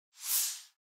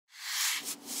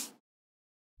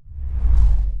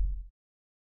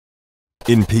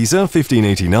In Pisa,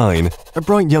 1589, a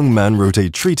bright young man wrote a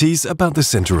treatise about the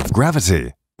center of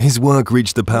gravity. His work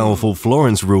reached the powerful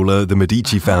Florence ruler, the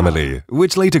Medici family,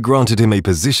 which later granted him a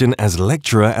position as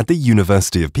lecturer at the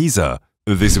University of Pisa.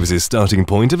 This was his starting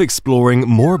point of exploring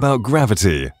more about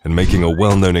gravity and making a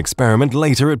well-known experiment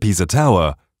later at Pisa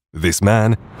Tower. This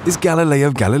man is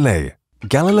Galileo Galilei.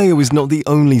 Galileo is not the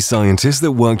only scientist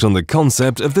that worked on the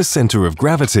concept of the center of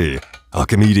gravity.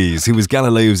 Archimedes, who was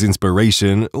Galileo's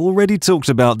inspiration, already talked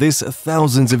about this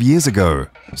thousands of years ago.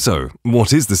 So,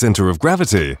 what is the center of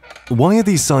gravity? Why are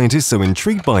these scientists so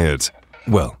intrigued by it?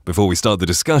 Well, before we start the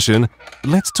discussion,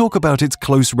 let's talk about its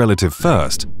close relative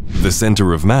first, the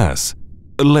center of mass.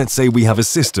 Let's say we have a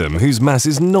system whose mass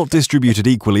is not distributed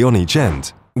equally on each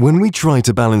end. When we try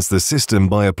to balance the system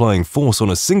by applying force on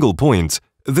a single point,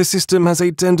 the system has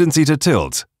a tendency to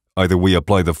tilt. Either we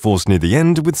apply the force near the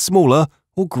end with smaller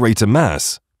or greater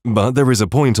mass. But there is a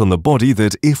point on the body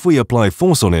that if we apply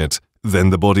force on it, then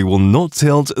the body will not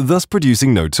tilt, thus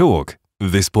producing no torque.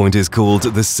 This point is called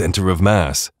the center of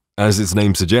mass. As its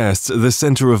name suggests, the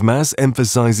center of mass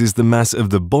emphasizes the mass of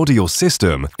the body or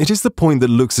system. It is the point that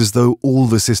looks as though all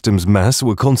the system's mass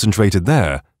were concentrated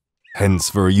there. Hence,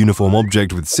 for a uniform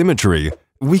object with symmetry,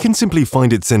 we can simply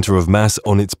find its center of mass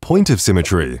on its point of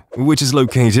symmetry, which is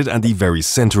located at the very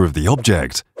center of the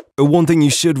object. One thing you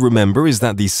should remember is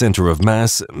that the center of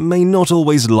mass may not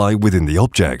always lie within the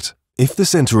object. If the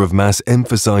center of mass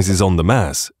emphasizes on the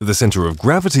mass, the center of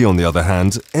gravity, on the other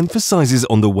hand, emphasizes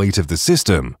on the weight of the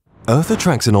system. Earth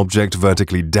attracts an object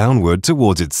vertically downward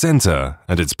towards its center,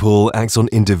 and its pull acts on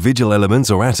individual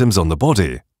elements or atoms on the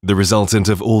body. The resultant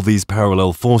of all these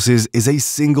parallel forces is a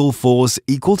single force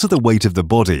equal to the weight of the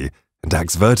body and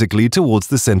acts vertically towards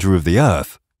the center of the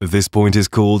Earth. This point is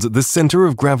called the center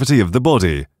of gravity of the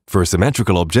body. For a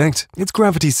symmetrical object, its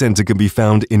gravity center can be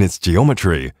found in its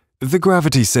geometry. The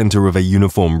gravity center of a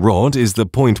uniform rod is the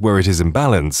point where it is in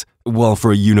balance, while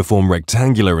for a uniform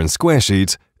rectangular and square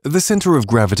sheet, the center of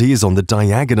gravity is on the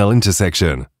diagonal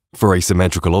intersection. For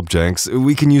asymmetrical objects,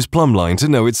 we can use plumb line to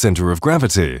know its center of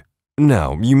gravity.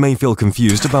 Now, you may feel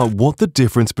confused about what the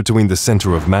difference between the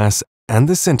center of mass and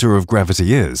the center of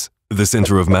gravity is. The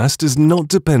center of mass does not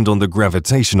depend on the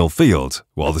gravitational field,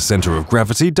 while the center of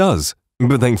gravity does.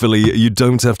 But thankfully, you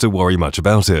don't have to worry much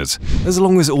about it. As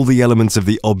long as all the elements of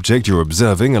the object you're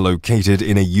observing are located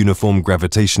in a uniform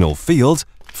gravitational field,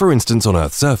 for instance on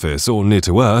Earth's surface or near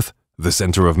to Earth, the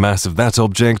center of mass of that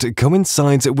object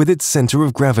coincides with its center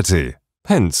of gravity.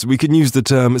 Hence, we can use the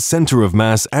term center of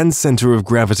mass and center of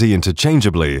gravity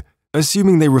interchangeably,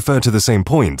 assuming they refer to the same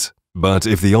point. But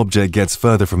if the object gets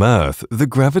further from Earth, the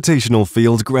gravitational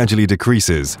field gradually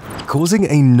decreases, causing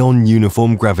a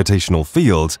non-uniform gravitational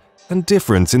field and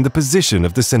difference in the position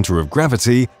of the center of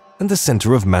gravity and the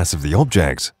center of mass of the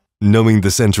object. Knowing the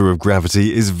center of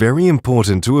gravity is very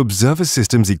important to observe a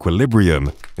system's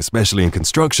equilibrium, especially in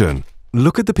construction.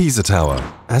 Look at the Pisa Tower.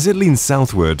 As it leans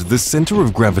southward, the center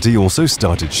of gravity also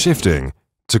started shifting.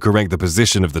 To correct the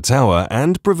position of the tower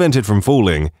and prevent it from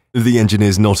falling, the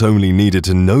engineers not only needed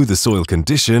to know the soil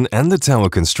condition and the tower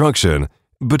construction,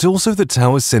 but also the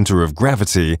tower's center of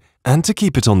gravity and to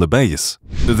keep it on the base.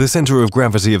 The center of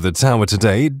gravity of the tower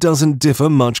today doesn't differ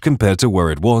much compared to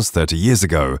where it was 30 years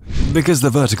ago, because the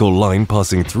vertical line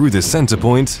passing through this center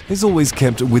point is always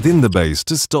kept within the base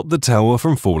to stop the tower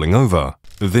from falling over.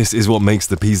 This is what makes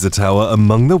the Pisa Tower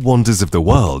among the wonders of the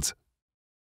world.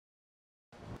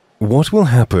 What will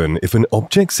happen if an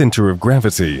object's center of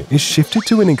gravity is shifted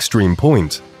to an extreme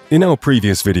point? In our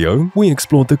previous video, we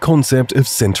explored the concept of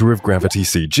center of gravity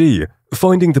CG,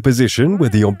 finding the position where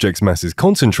the object's mass is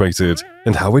concentrated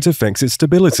and how it affects its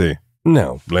stability.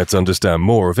 Now, let's understand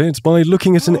more of it by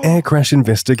looking at an air crash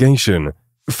investigation.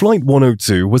 Flight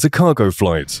 102 was a cargo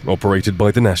flight operated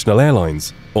by the National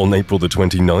Airlines. On April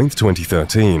 29,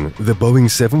 2013, the Boeing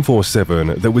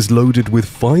 747 that was loaded with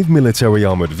 5 military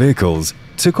armored vehicles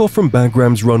took off from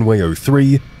Bagram's runway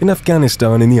 03 in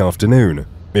Afghanistan in the afternoon.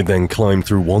 It then climbed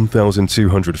through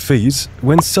 1,200 feet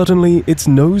when suddenly its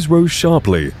nose rose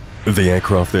sharply. The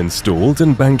aircraft then stalled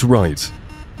and banked right.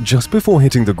 Just before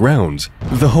hitting the ground,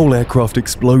 the whole aircraft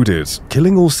exploded,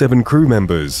 killing all 7 crew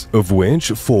members, of which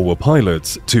 4 were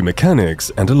pilots, 2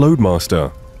 mechanics, and a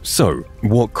loadmaster. So,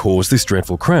 what caused this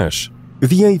dreadful crash?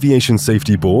 The Aviation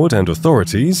Safety Board and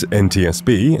authorities,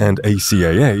 NTSB and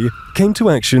ACAA, came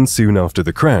to action soon after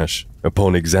the crash.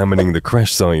 Upon examining the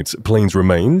crash site, plane's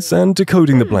remains, and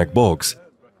decoding the black box,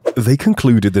 they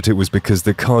concluded that it was because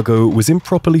the cargo was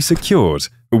improperly secured,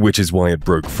 which is why it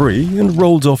broke free and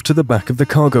rolled off to the back of the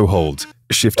cargo hold,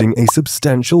 shifting a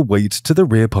substantial weight to the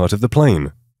rear part of the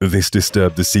plane. This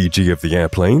disturbed the CG of the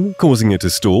airplane, causing it to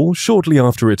stall shortly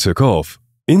after it took off.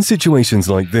 In situations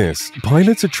like this,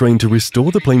 pilots are trained to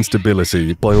restore the plane's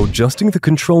stability by adjusting the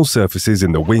control surfaces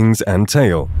in the wings and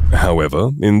tail.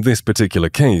 However, in this particular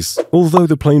case, although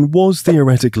the plane was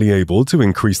theoretically able to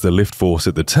increase the lift force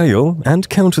at the tail and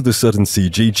counter the sudden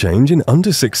CG change in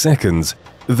under 6 seconds,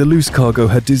 the loose cargo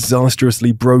had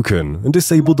disastrously broken and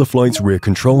disabled the flight's rear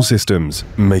control systems,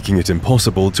 making it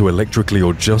impossible to electrically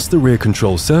adjust the rear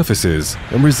control surfaces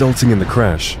and resulting in the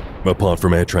crash. Apart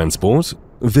from air transport,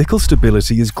 vehicle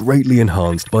stability is greatly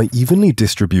enhanced by evenly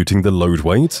distributing the load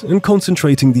weight and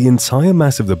concentrating the entire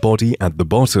mass of the body at the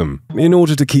bottom in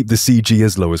order to keep the CG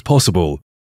as low as possible.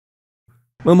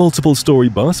 A multiple-story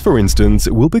bus, for instance,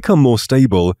 will become more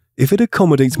stable if it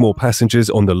accommodates more passengers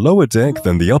on the lower deck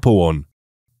than the upper one.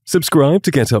 Subscribe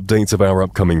to get updates of our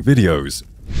upcoming videos,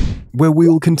 where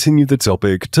we'll continue the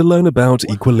topic to learn about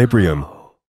equilibrium.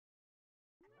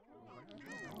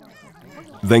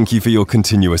 Thank you for your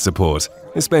continuous support,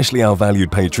 especially our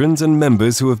valued patrons and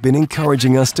members who have been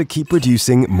encouraging us to keep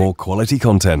producing more quality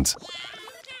content.